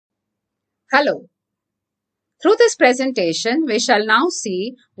Hello. Through this presentation, we shall now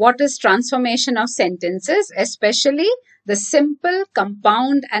see what is transformation of sentences, especially the simple,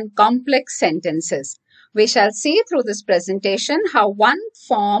 compound, and complex sentences. We shall see through this presentation how one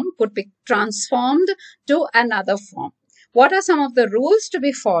form could be transformed to another form. What are some of the rules to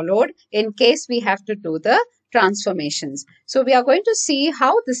be followed in case we have to do the transformations? So we are going to see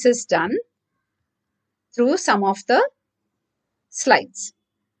how this is done through some of the slides.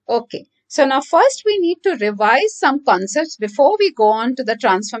 Okay, so now first we need to revise some concepts before we go on to the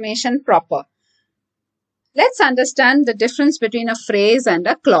transformation proper. Let's understand the difference between a phrase and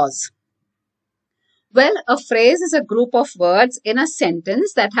a clause. Well, a phrase is a group of words in a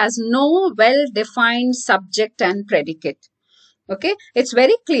sentence that has no well-defined subject and predicate. Okay, it's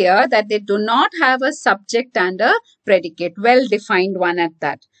very clear that they do not have a subject and a predicate, well-defined one at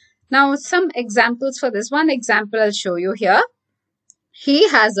that. Now, some examples for this. One example I'll show you here. He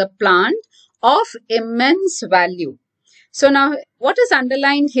has a plant of immense value. So now what is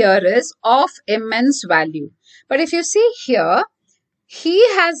underlined here is of immense value. But if you see here, he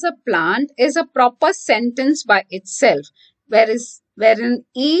has a plant is a proper sentence by itself, wherein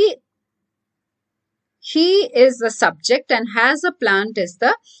he is the subject and has a plant is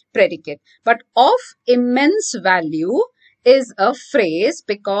the predicate. But of immense value is a phrase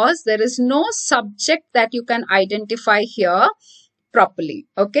because there is no subject that you can identify here properly.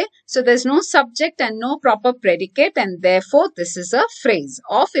 Okay, so there's no subject and no proper predicate, and therefore this is a phrase.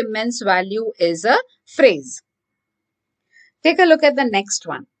 Of immense value is a phrase. Take a look at the next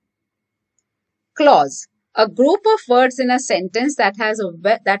one. Clause. A group of words in a sentence that has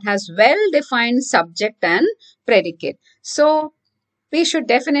well-defined subject and predicate. So we should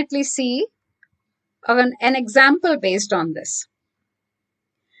definitely see an example based on this.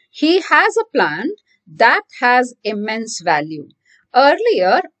 He has a plant that has immense value.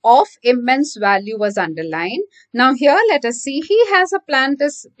 Earlier, of immense value was underlined. Now here let us see, he has a plant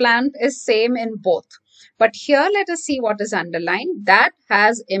is same in both. But here let us see what is underlined, that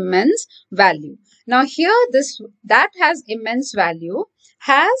has immense value. Now here this that has immense value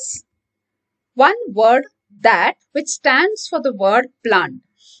has one word that which stands for the word plant.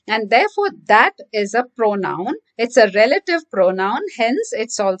 And therefore that is a pronoun. It's a relative pronoun. Hence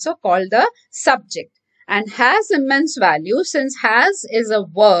it's also called the subject. And has immense value, since has is a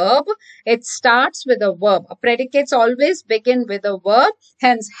verb, it starts with a verb. Predicates always begin with a verb.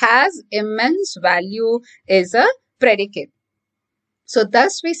 Hence has immense value is a predicate. So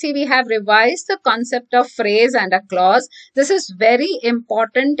thus we see we have revised the concept of phrase and a clause. This is very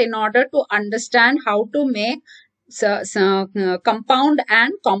important in order to understand how to make compound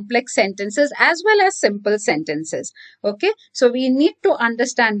and complex sentences as well as simple sentences. Okay, so we need to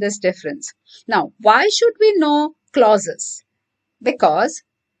understand this difference. Now, why should we know clauses? Because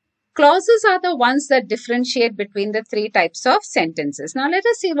clauses are the ones that differentiate between the three types of sentences. Now, let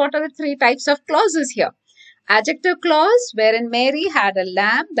us see what are the three types of clauses here. Adjective clause, wherein Mary had a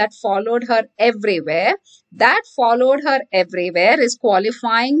lamb that followed her everywhere. That followed her everywhere is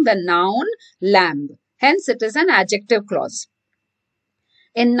qualifying the noun lamb. Hence, it is an adjective clause.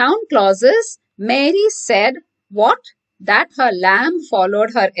 In noun clauses, Mary said what? That her lamb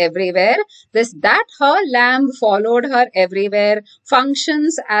followed her everywhere. This that her lamb followed her everywhere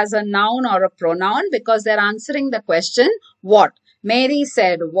functions as a noun or a pronoun because they're answering the question what? Mary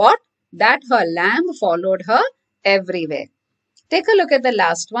said what? That her lamb followed her everywhere. Take a look at the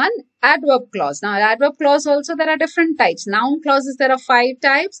last one, adverb clause. Now, adverb clause also there are different types. Noun clauses there are 5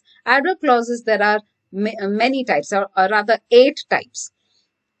 types. Adverb clauses there are many types, or rather 8 types.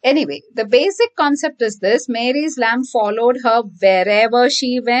 Anyway, the basic concept is this. Mary's lamb followed her wherever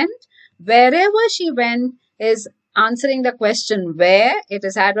she went. Wherever she went is answering the question where. It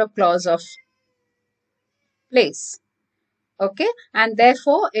is adverb clause of place. Okay, and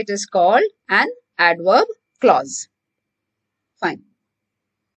therefore it is called an adverb clause. Fine.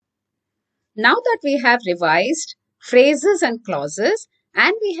 Now that we have revised phrases and clauses,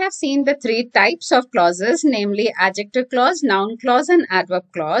 and we have seen the 3 types of clauses, namely adjective clause, noun clause, and adverb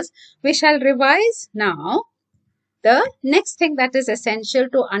clause, we shall revise now the next thing that is essential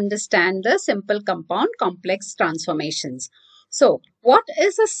to understand the simple, compound, complex transformations. So, what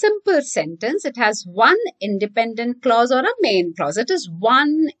is a simple sentence? It has one independent clause or a main clause. It is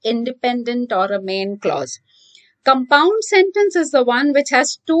one independent or a main clause. Compound sentence is the one which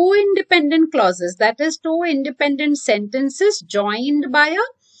has 2 independent clauses. That is 2 independent sentences joined by a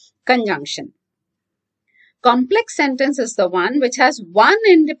conjunction. Complex sentence is the one which has one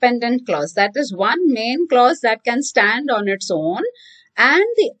independent clause. That is one main clause that can stand on its own And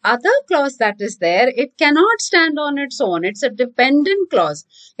the other clause that is there, it cannot stand on its own. It's a dependent clause.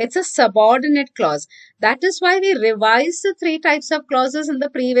 It's a subordinate clause. That is why we revised the 3 types of clauses in the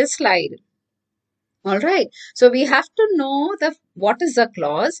previous slide. All right. So we have to know what is a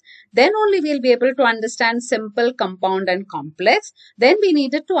clause. Then only we'll be able to understand simple, compound, and complex. Then we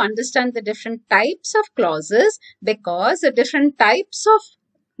needed to understand the different types of clauses, because the different types of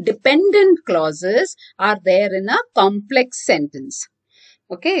dependent clauses are there in a complex sentence.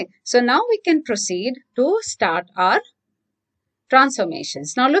 Okay. So now we can proceed to start our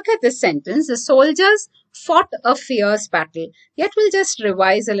transformations. Now look at this sentence. The soldiers fought a fierce battle. Yet we'll just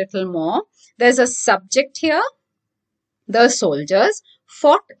revise a little more. There's a subject here. The soldiers.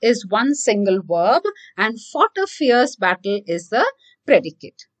 Fought is one single verb, and fought a fierce battle is the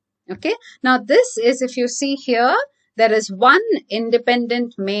predicate. Okay. Now this is, if you see here, there is one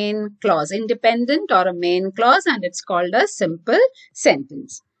independent main clause, independent or a main clause, and it's called a simple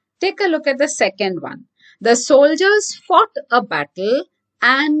sentence. Take a look at the second one. The soldiers fought a battle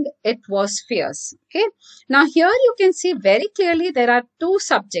and it was fierce. Okay. Now here you can see very clearly there are 2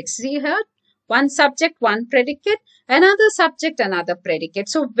 subjects. See here, one subject, one predicate, another subject, another predicate.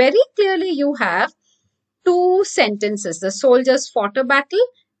 So very clearly you have 2 sentences. The soldiers fought a battle,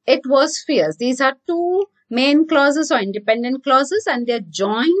 it was fierce. These are 2 main clauses or independent clauses, and they're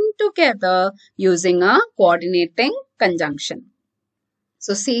joined together using a coordinating conjunction.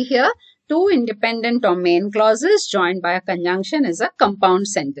 So see here, 2 independent or main clauses joined by a conjunction is a compound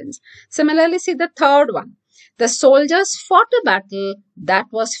sentence. Similarly, see the third one. The soldiers fought a battle that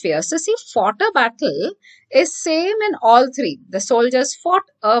was fierce. So see, fought a battle is same in all 3. The soldiers fought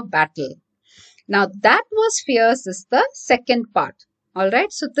a battle. Now that was fierce is the second part.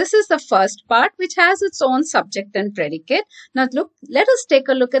 Alright, so this is the first part which has its own subject and predicate. Now look, let us take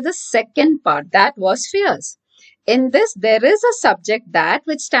a look at the second part, that was fierce. In this, there is a subject that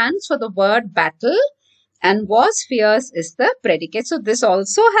which stands for the word battle, and was fierce is the predicate. So this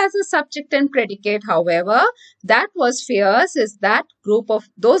also has a subject and predicate. However, that was fierce is that group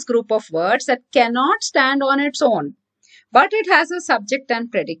of words that cannot stand on its own. But it has a subject and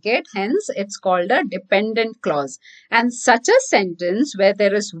predicate, hence it's called a dependent clause. And such a sentence where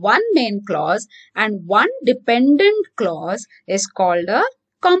there is one main clause and one dependent clause is called a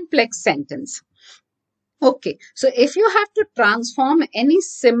complex sentence. Okay, so if you have to transform any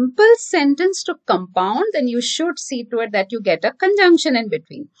simple sentence to compound, then you should see to it that you get a conjunction in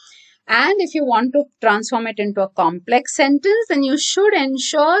between. And if you want to transform it into a complex sentence, then you should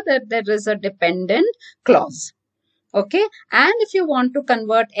ensure that there is a dependent clause. Okay, and if you want to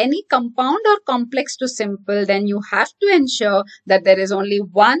convert any compound or complex to simple, then you have to ensure that there is only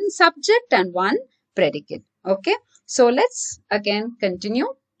one subject and one predicate. Okay, so let's again continue.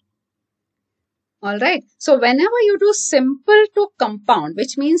 Alright, so whenever you do simple to compound,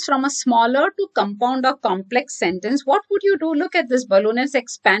 which means from a smaller to compound or complex sentence, what would you do? Look at this balloon is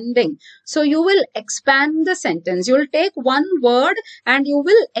expanding. So you will expand the sentence. You will take one word and you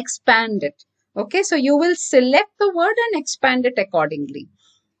will expand it. Okay, so you will select the word and expand it accordingly.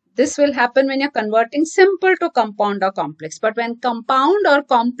 This will happen when you're converting simple to compound or complex. But when compound or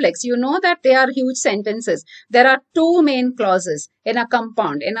complex, you know that they are huge sentences. There are 2 main clauses in a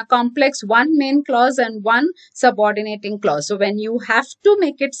compound. In a complex, 1 main clause and 1 subordinating clause. So when you have to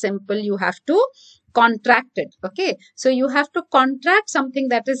make it simple, you have to contract it. Okay, so you have to contract something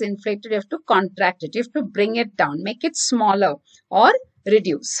that is inflated. You have to contract it. You have to bring it down, make it smaller or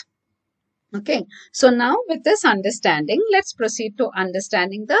reduce. Okay, so now with this understanding, let's proceed to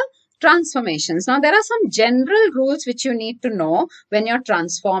understanding the transformations. Now, there are some general rules which you need to know when you're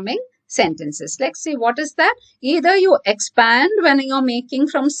transforming sentences. Let's see what is that. Either you expand when you're making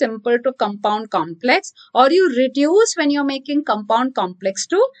from simple to compound complex, or you reduce when you're making compound complex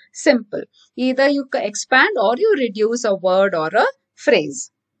to simple. Either you expand or you reduce a word or a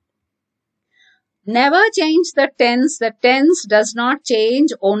phrase. Never change the tense. The tense does not change.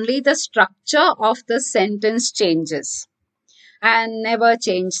 Only the structure of the sentence changes. And never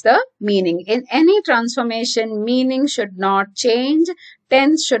change the meaning. In any transformation, meaning should not change.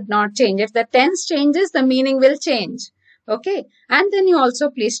 Tense should not change. If the tense changes, the meaning will change. Okay. And then you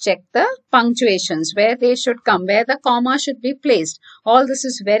also please check the punctuations, where they should come, where the comma should be placed. All this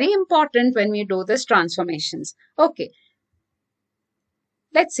is very important when we do this transformations. Okay.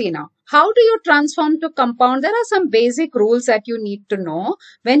 Let's see now. How do you transform to compound? There are some basic rules that you need to know.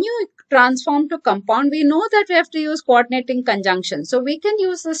 When you transform to compound, we know that we have to use coordinating conjunctions. So we can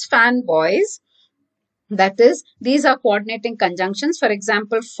use this fanboys. That is, these are coordinating conjunctions. For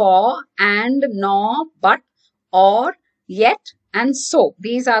example, for, and, nor, but, or, yet, and so.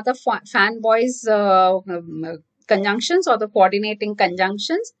 These are the fanboys conjunctions or the coordinating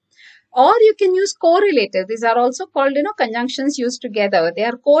conjunctions. Or you can use correlative. These are also called, conjunctions used together. They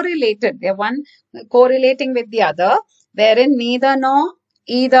are correlated. They are one correlating with the other, wherein neither nor,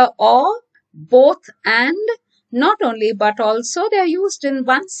 either or, both and, not only but also they are used in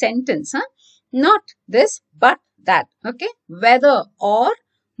one sentence. Not this but that. Okay. Whether or,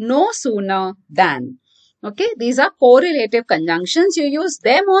 no sooner than. Okay. These are correlative conjunctions. You use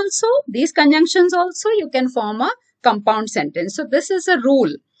them also. These conjunctions also you can form a compound sentence. So this is a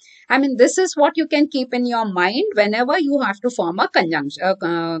rule. I mean, this is what you can keep in your mind whenever you have to form a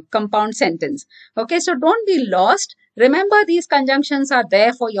compound sentence. Okay, so don't be lost. Remember, these conjunctions are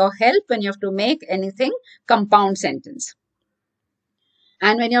there for your help when you have to make anything compound sentence.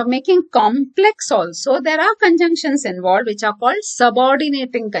 And when you're making complex also, there are conjunctions involved which are called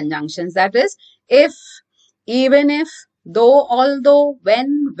subordinating conjunctions. That is, if, even if, though, although,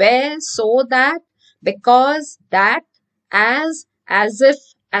 when, where, so that, because, that, as if,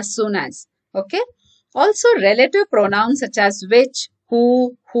 as soon as. Okay. Also relative pronouns such as which,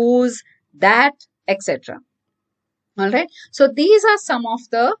 who, whose, that, etc. Alright. So these are some of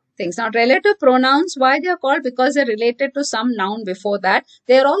the things. Now relative pronouns, why they are called? Because they are related to some noun before that.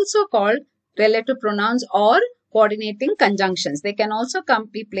 They are also called relative pronouns or coordinating conjunctions. They can also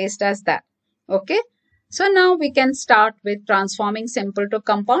be placed as that. Okay. So now we can start with transforming simple to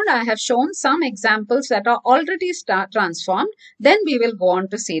compound. I have shown some examples that are already transformed. Then we will go on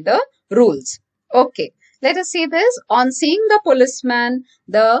to see the rules. Okay. Let us see this. On seeing the policeman,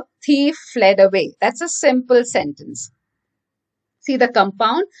 the thief fled away. That's a simple sentence. See the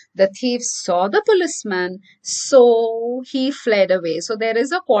compound. The thief saw the policeman, so he fled away. So there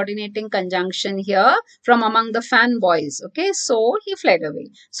is a coordinating conjunction here from among the fanboys. Okay, so he fled away.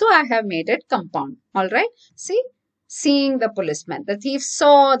 So I have made it compound. All right. See, seeing the policeman. The thief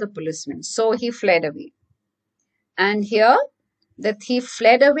saw the policeman, so he fled away. And here, the thief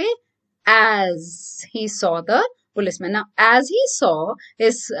fled away as he saw the policeman. Now, as he saw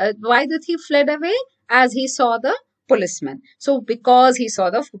is why the thief fled away? As he saw the policeman. So, because he saw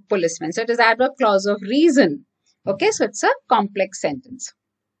the policeman. So, it is adverb clause of reason. Okay, so it's a complex sentence.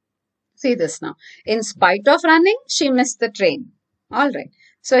 See this now. In spite of running, she missed the train. All right.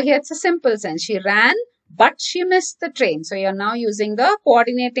 So, here it's a simple sense. She ran, but she missed the train. So, you're now using the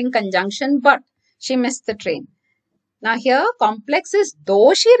coordinating conjunction, but she missed the train. Now here complex is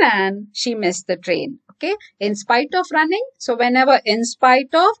though she ran, she missed the train. Okay. In spite of running. So whenever in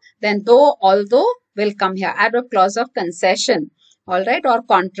spite of, then though, although will come here. Adverb clause of concession. Alright. Or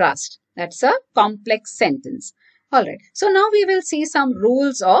contrast. That's a complex sentence. Alright. So now we will see some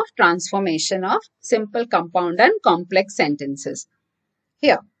rules of transformation of simple, compound and complex sentences.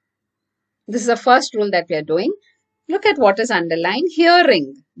 Here. This is the first rule that we are doing. Look at what is underlined.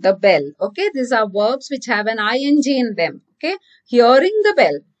 Hearing the bell. Okay. These are verbs which have an ing in them. Okay. Hearing the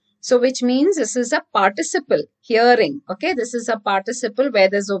bell. So which means this is a participle. Hearing. Okay. This is a participle where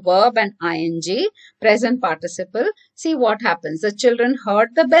there's a verb and ing. Present participle. See what happens. The children heard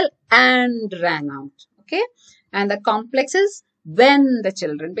the bell and ran out. Okay. And the complex is when the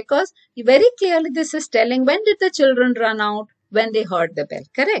children. Because very clearly this is telling when did the children run out? When they heard the bell.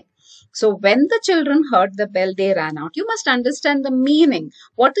 Correct. So when the children heard the bell, they ran out. You must understand the meaning.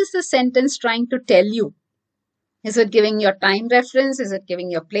 What is the sentence trying to tell you? Is it giving your time reference? Is it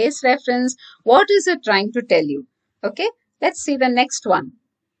giving your place reference? What is it trying to tell you? Okay, let's see the next one.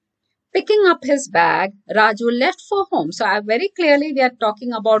 Picking up his bag, Raju left for home. So very clearly we are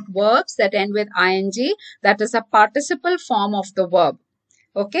talking about verbs that end with ing. That is a participle form of the verb.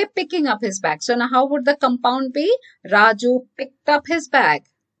 Okay, picking up his bag. So now how would the compound be? Raju picked up his bag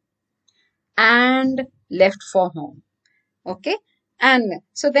and left for home. Okay. And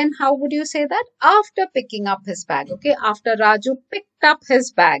so then how would you say that? After picking up his bag. Okay. After Raju picked up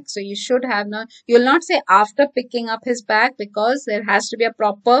his bag. So you should have you will not say after picking up his bag because there has to be a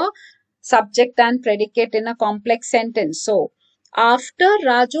proper subject and predicate in a complex sentence. So after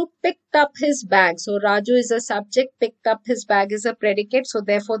Raju picked up his bag. So Raju is a subject, picked up his bag is a predicate. So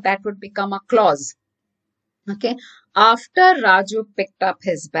therefore that would become a clause. Okay. After Raju picked up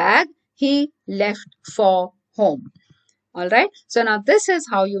his bag, he left for home. Alright. So now this is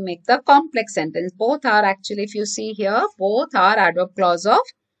how you make the complex sentence. Both are actually, if you see here, both are adverb clause of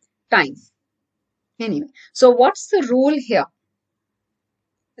time. Anyway, so what's the rule here?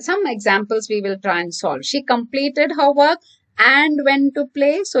 Some examples we will try and solve. She completed her work and went to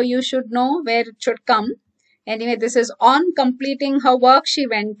play. So you should know where it should come. Anyway, this is on completing her work, she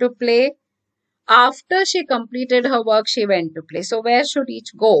went to play. After she completed her work, she went to play. So where should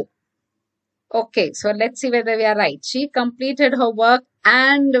each go? Okay, so let's see whether we are right. She completed her work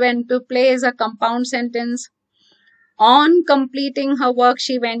and went to play is a compound sentence. On completing her work,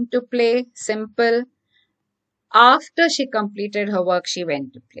 she went to play. Simple. After she completed her work, she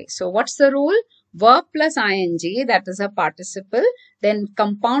went to play. So what's the rule? Verb plus ing, that is a participle. Then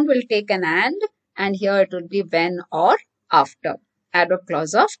compound will take an and here it will be when or after. Adverb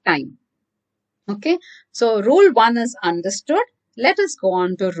clause of time. Okay. So rule 1 is understood. Let us go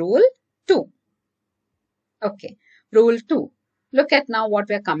on to rule 2. Okay. Rule 2. Look at now what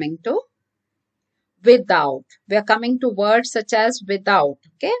we are coming to. Without. We are coming to words such as without.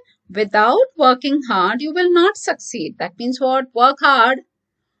 Okay. Without working hard, you will not succeed. That means what? Work hard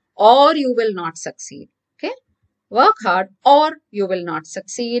or you will not succeed. Okay. Work hard or you will not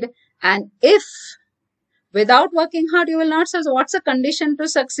succeed. And if without working hard, you will not succeed. So what's the condition to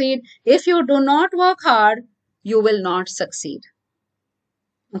succeed? If you do not work hard, you will not succeed.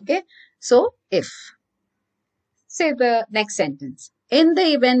 Okay. So if. Say the next sentence. In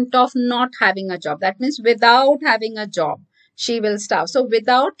the event of not having a job, that means without having a job, she will starve. So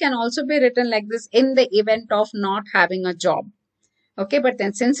without can also be written like this, in the event of not having a job. Okay, but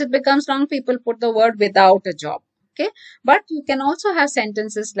then since it becomes long, people put the word without a job. Okay, but you can also have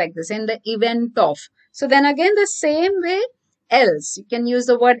sentences like this, in the event of. So then again the same way, else. You can use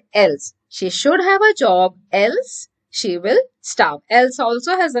the word else. She should have a job, else she will starve. Else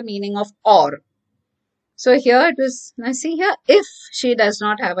also has the meaning of or. So here it is, now see here, if she does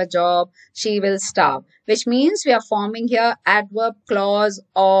not have a job, she will starve. Which means we are forming here adverb clause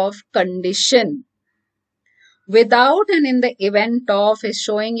of condition. Without and in the event of is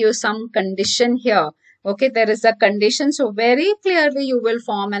showing you some condition here. Okay, there is a condition. So very clearly you will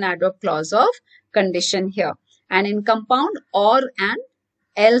form an adverb clause of condition here. And in compound, or and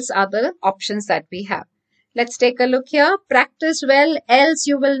else are the options that we have. Let's take a look here. Practice well, else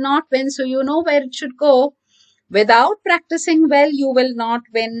you will not win. So you know where it should go. Without practicing well, you will not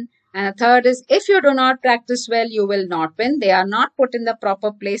win. And the third is, if you do not practice well, you will not win. They are not put in the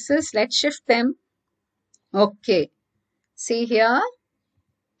proper places. Let's shift them. Okay. See here.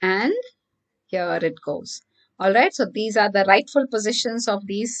 And here it goes. Alright. So these are the rightful positions of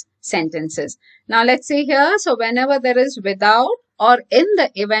these sentences. Now let's see here. So whenever there is without or in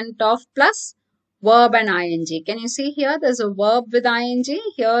the event of plus verb and ing. Can you see here? There's a verb with ing.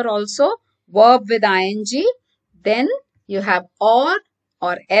 Here also verb with ing. Then you have or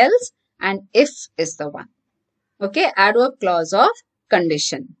else, and if is the one. Okay. Adverb clause of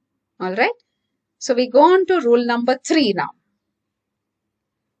condition. Alright. So we go on to rule number 3 now.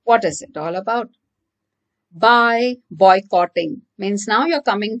 What is it all about? By boycotting means now you're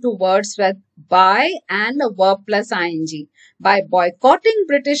coming to words with by and a verb plus ing. By boycotting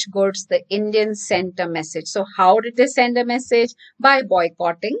British goods, the Indians sent a message. So how did they send a message? By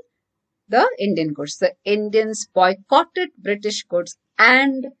boycotting the Indian goods. The Indians boycotted British goods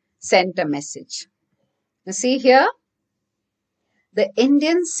and sent a message. You see here, the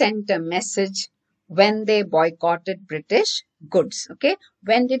Indians sent a message when they boycotted British goods. Okay.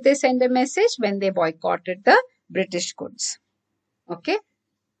 When did they send a message? When they boycotted the British goods. Okay.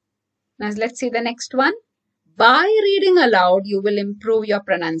 Now let's see the next one. By reading aloud, you will improve your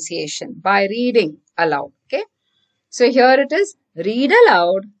pronunciation. By reading aloud. Okay. So here it is. Read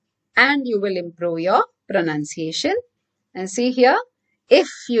aloud and you will improve your pronunciation. And see here. If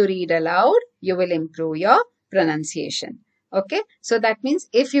you read aloud, you will improve your pronunciation. Okay. So that means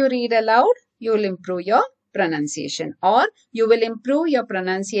if you read aloud, you will improve your pronunciation, or you will improve your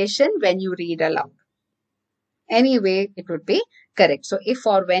pronunciation when you read aloud. Anyway, it would be correct. So if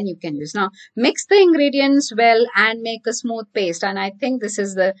or when you can use. Now, mix the ingredients well and make a smooth paste. And I think this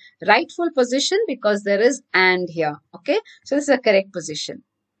is the rightful position because there is and here. Okay. So this is the correct position.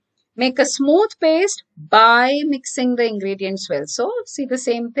 Make a smooth paste by mixing the ingredients well. So see the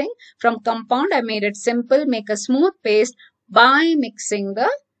same thing. From compound, I made it simple. Make a smooth paste by mixing the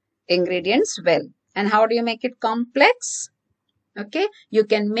ingredients well. And how do you make it complex? Okay, you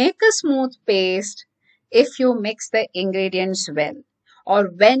can make a smooth paste if you mix the ingredients well, or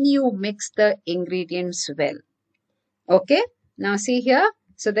when you mix the ingredients well. Okay, now see here.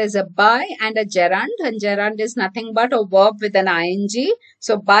 So there's a by and a gerund, and gerund is nothing but a verb with an ing.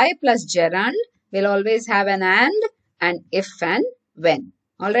 So by plus gerund will always have an and if and when.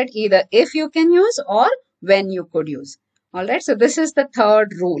 Alright, either if you can use or when you could use. Alright, so this is the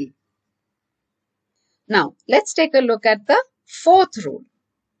third rule. Now, let's take a look at the fourth rule.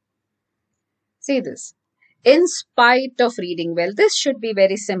 See this. In spite of reading well. This should be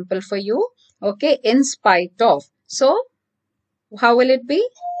very simple for you. Okay, in spite of. So, how will it be?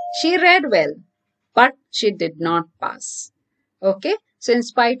 She read well, but she did not pass. Okay, so in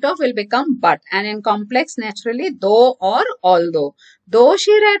spite of will become but. And in complex, naturally, though or although. Though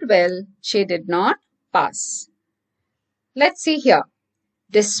she read well, she did not pass. Let's see here.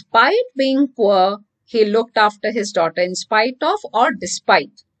 Despite being poor, he looked after his daughter. In spite of or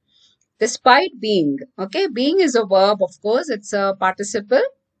despite? Despite being. Okay, being is a verb, of course, it's a participle.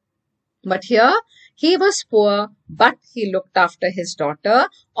 But here, he was poor, but he looked after his daughter.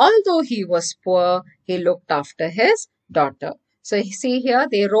 Although he was poor, he looked after his daughter. So you see here,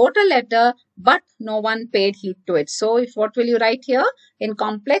 they wrote a letter, but no one paid heed to it. So if what will you write here in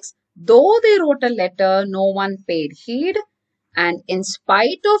complex? Though they wrote a letter, no one paid heed. And in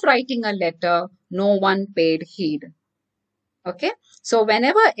spite of writing a letter, no one paid heed. Okay. So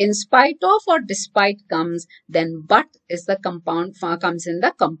whenever in spite of or despite comes, then but is the compound, comes in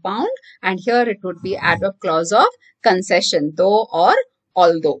the compound, and here it would be adverb clause of concession, though or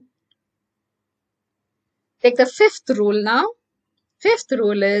although. Take the fifth rule now. Fifth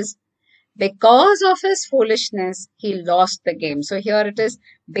rule is because of his foolishness, he lost the game. So here it is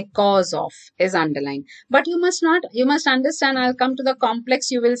because of is underlined. But you must understand, I'll come to the complex,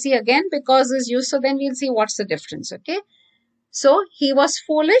 you will see again because is used. So then we'll see what's the difference. Okay. So he was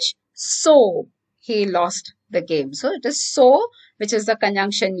foolish, so he lost the game. So it is so, which is the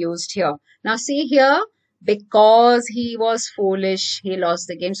conjunction used here. Now see here, because he was foolish, he lost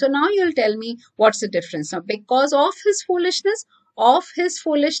the game. So now you'll tell me what's the difference. Now because of his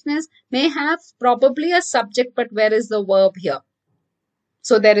foolishness may have probably a subject, but where is the verb here?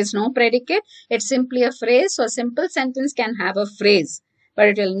 So there is no predicate. It's simply a phrase. So a simple sentence can have a phrase, but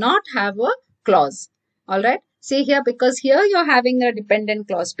it will not have a clause. All right. See here, because here you're having a dependent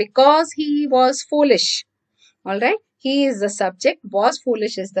clause. Because he was foolish. All right. He is the subject. Was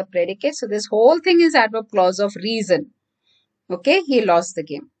foolish is the predicate. So this whole thing is adverb clause of reason. Okay. He lost the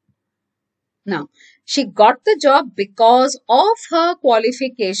game. Now, she got the job because of her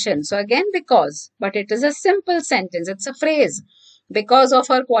qualification. So again, because, but it is a simple sentence. It's a phrase. Because of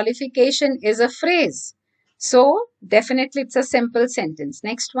her qualification is a phrase. So definitely it's a simple sentence.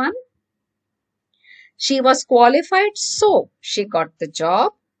 Next one. She was qualified, so she got the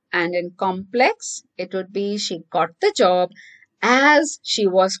job. And in complex, it would be she got the job as she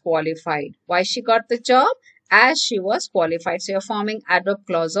was qualified. Why she got the job? As she was qualified. So you're forming adverb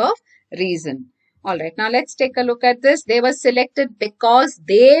clause of reason. All right, now let's take a look at this. They were selected because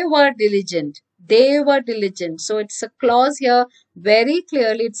they were diligent. They were diligent. So it's a clause here. Very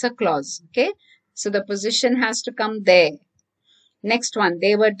clearly, it's a clause. Okay. So the position has to come there. Next one,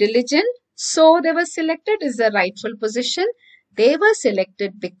 they were diligent. So they were selected is the rightful position. They were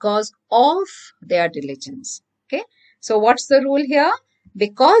selected because of their diligence. Okay. So what's the rule here?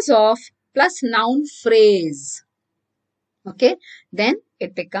 Because of plus noun phrase. Okay. Then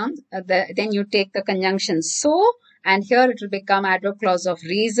it becomes, then you take the conjunction so, and here it will become adverb clause of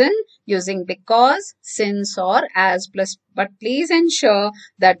reason using because, since or as plus, but please ensure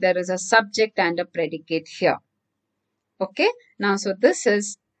that there is a subject and a predicate here. Okay. Now, so this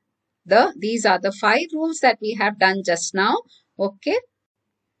is these are the 5 rules that we have done just now. Okay.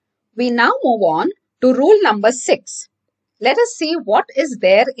 We now move on to rule number 6. Let us see what is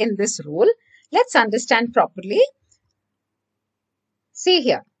there in this rule. Let's understand properly. See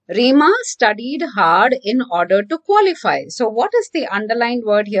here. Rima studied hard in order to qualify. So what is the underlined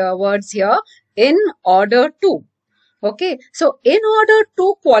word here? Words here. In order to. Okay. So in order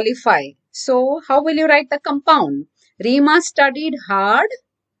to qualify. So how will you write the compound? Rima studied hard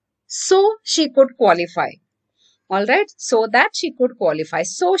so she could qualify. All right. So that she could qualify.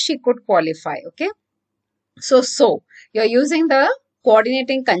 So she could qualify. Okay. So you're using the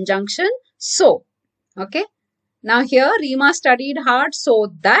coordinating conjunction so. Okay. Now here Rima studied hard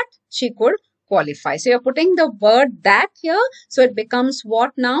so that she could qualify. So you're putting the word that here. So it becomes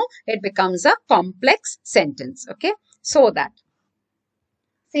what now? It becomes a complex sentence. Okay. So that.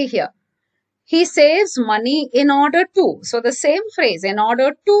 See here. He saves money in order to. So the same phrase, in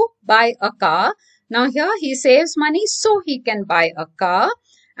order to buy a car. Now here he saves money so he can buy a car.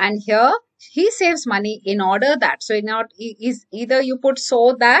 And here he saves money in order that. So either you put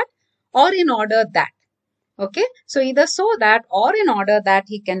so that or in order that. Okay. So either so that or in order that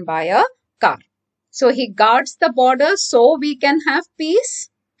he can buy a car. So he guards the border so we can have peace.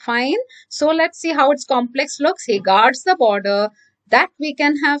 Fine. So let's see how its complex looks. He guards the border that we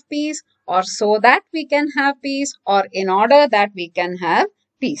can have peace, or so that we can have peace, or in order that we can have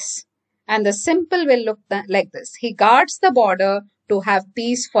peace. And the simple will look like this. He guards the border to have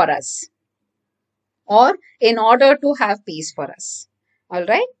peace for us, or in order to have peace for us. All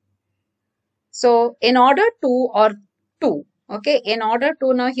right. So in order to or to. Okay. In order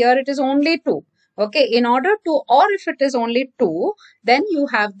to, now here it is only to. Okay. In order to, or if it is only to, then you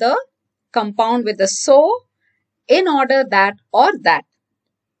have the compound with the so, in order that or that.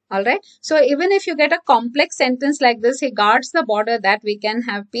 Alright. So even if you get a complex sentence like this, he guards the border that we can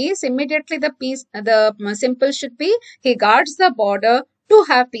have peace. Immediately the simple should be, he guards the border to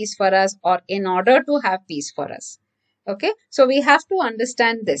have peace for us, or in order to have peace for us. Okay. So we have to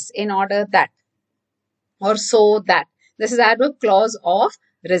understand this, in order that, or so that. This is adverb clause of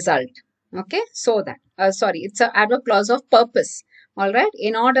result. Okay. So that. Sorry, it's an adverb clause of purpose. Alright.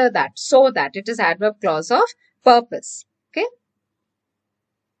 In order that, so that. It is adverb clause of purpose. Okay.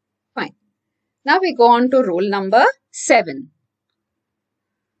 Fine. Now we go on to rule number 7.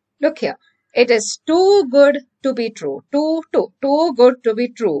 Look here. It is too good to be true. Too good to be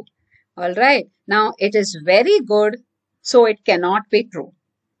true. Alright. Now it is very good, so it cannot be true.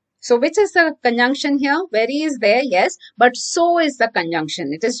 So which is the conjunction here? Very is there, yes, but so is the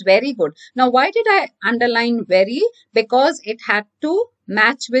conjunction. It is very good. Now why did I underline very? Because it had to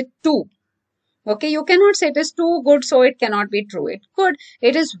match with too. Okay, you cannot say it is too good, so it cannot be true. It could.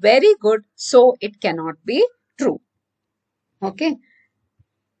 It is very good, so it cannot be true. Okay.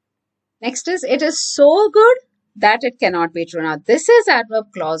 Next is, it is so good that it cannot be true. Now, this is adverb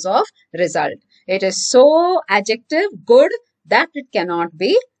clause of result. It is so adjective good that it cannot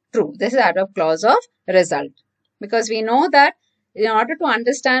be true. This is adverb clause of result. Because we know that in order to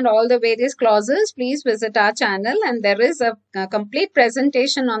understand all the various clauses, please visit our channel, and there is a complete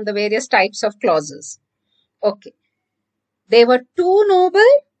presentation on the various types of clauses. Okay. They were too noble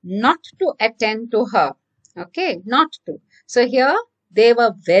not to attend to her. Okay, not to. So here, they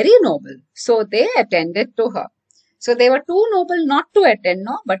were very noble, so they attended to her. So they were too noble not to attend,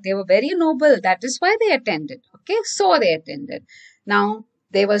 no, but they were very noble. That is why they attended. Okay, so they attended. Now,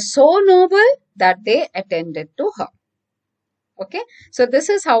 they were so noble that they attended to her. Okay, so this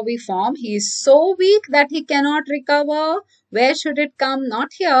is how we form. He is so weak that he cannot recover. Where should it come? Not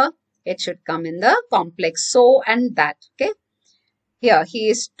here. It should come in the complex so and that. Okay, here he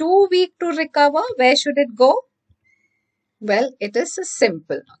is too weak to recover. Where should it go? Well, it is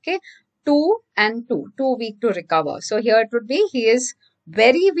simple. Okay, too and too weak to recover. So here it would be, he is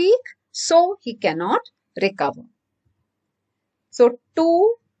very weak, so he cannot recover. So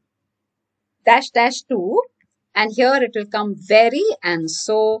too dash dash too, and here it will come very and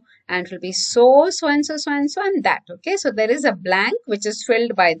so, and it will be so and so and that. Okay, so there is a blank which is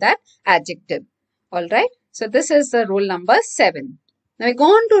filled by that adjective. All right, so this is the rule number 7. Now we go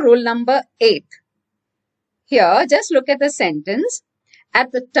on to rule number 8. Here, just look at the sentence.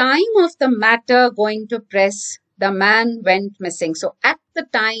 At the time of the matter going to press, the man went missing. So, at the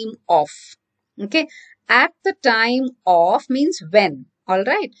time of. Okay. At the time of means when.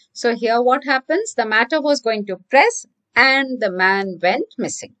 Alright. So, here what happens? The matter was going to press and the man went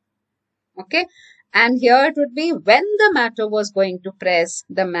missing. Okay. And here it would be, when the matter was going to press,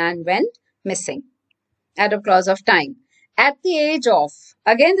 the man went missing. Add a clause of time. At the age of,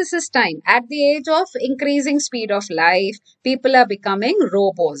 again this is time, at the age of increasing speed of life, people are becoming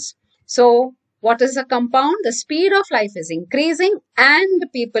robos. So, what is the compound? The speed of life is increasing and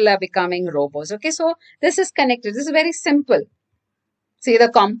people are becoming robos. Okay, so this is connected. This is very simple. See the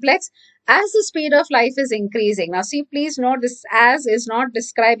complex? As the speed of life is increasing. Now see, please note this as is not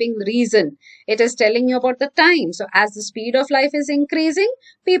describing the reason. It is telling you about the time. So, as the speed of life is increasing,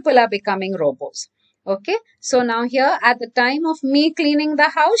 people are becoming robos. Okay, so now here at the time of me cleaning the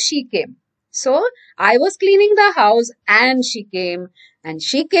house, she came. So I was cleaning the house and she came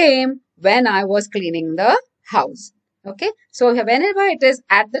when I was cleaning the house. Okay, so whenever it is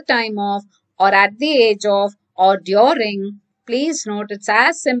at the time of or at the age of or during, please note it's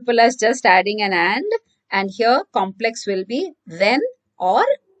as simple as just adding an and here complex will be when or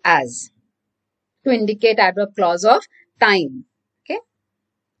as to indicate adverb clause of time.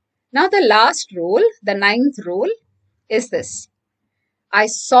 Now the last rule, the 9th rule is this. I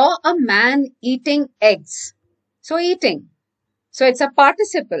saw a man eating eggs. So eating. So it's a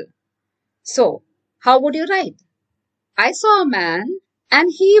participle. So how would you write? I saw a man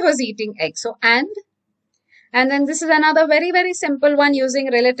and he was eating eggs. So and then this is another very, very simple one using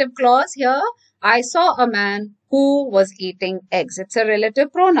relative clause here. I saw a man who was eating eggs. It's a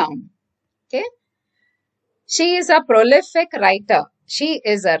relative pronoun. Okay. She is a prolific writer. She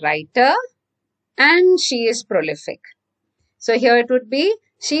is a writer and she is prolific. So here it would be,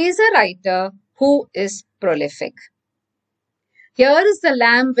 she is a writer who is prolific. Here is the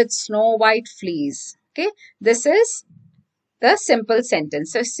lamb with snow white fleece. Okay, this is the simple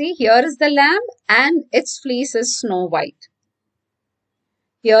sentence. So see, here is the lamb and its fleece is snow white.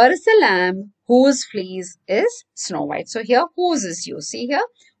 Here is the lamb whose fleece is snow white. So here whose is used. See here,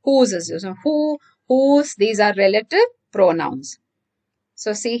 whose is used. So who, whose, these are relative pronouns.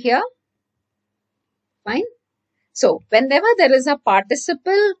 So see here, fine. So whenever there is a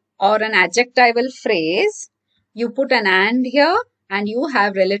participle or an adjectival phrase, you put an and here and you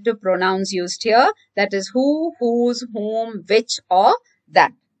have relative pronouns used here. That is who, whose, whom, which, or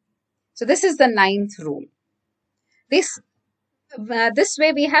that. So this is the 9th rule. This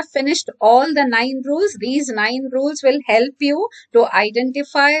way we have finished all the 9 rules. These 9 rules will help you to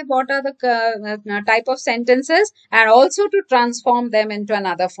identify what are the type of sentences and also to transform them into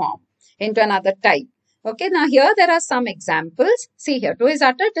another form, into another type. Okay, now here there are some examples. See here, to his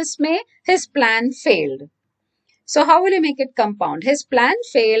utter dismay, his plan failed. So how will you make it compound? His plan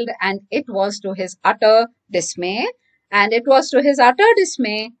failed and it was to his utter dismay, and it was to his utter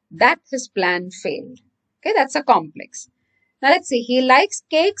dismay that his plan failed. Okay, that's a complex. Now let's see, he likes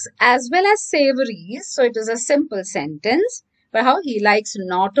cakes as well as savories. So it is a simple sentence. But how? He likes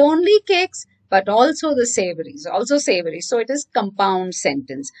not only cakes but also the savories, also savories. So it is compound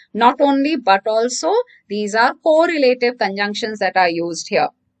sentence. Not only but also, these are correlative conjunctions that are used here.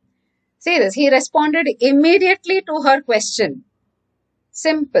 See this, he responded immediately to her question.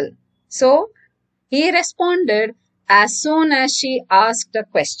 Simple. So he responded as soon as she asked a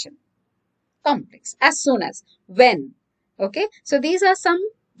question. Complex. As soon as. When. Okay. So these are some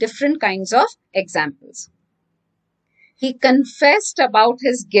different kinds of examples. He confessed about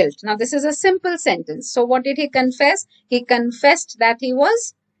his guilt. Now this is a simple sentence. So what did he confess? He confessed that he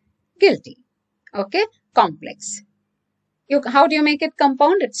was guilty. Okay. Complex. How do you make it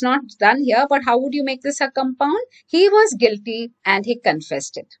compound? It's not done here, but how would you make this a compound? He was guilty and he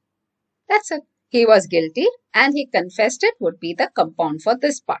confessed it. That's it. He was guilty and he confessed it would be the compound for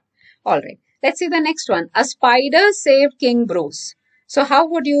this part. All right. Let's see the next one. A spider saved King Bruce. So how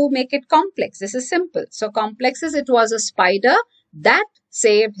would you make it complex? This is simple. So complex is it was a spider that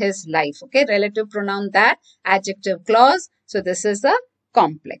saved his life. Okay. Relative pronoun that, adjective clause. So this is the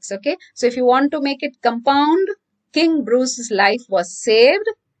complex. Okay. So if you want to make it compound, King Bruce's life was saved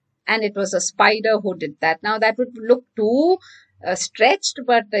and it was a spider who did that. Now that would look too stretched,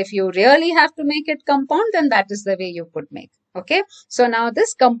 but if you really have to make it compound, then that is the way you could make. Okay. So now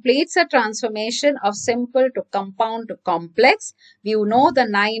this completes a transformation of simple to compound to complex. You know the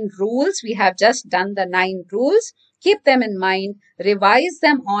 9 rules. We have just done the 9 rules. Keep them in mind, revise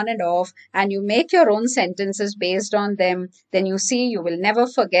them on and off, and you make your own sentences based on them. Then you see you will never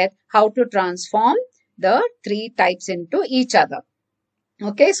forget how to transform the 3 types into each other.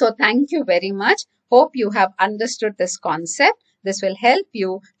 Okay, so thank you very much. Hope you have understood this concept. This will help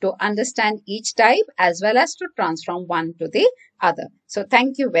you to understand each type as well as to transform one to the other. So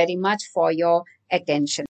thank you very much for your attention.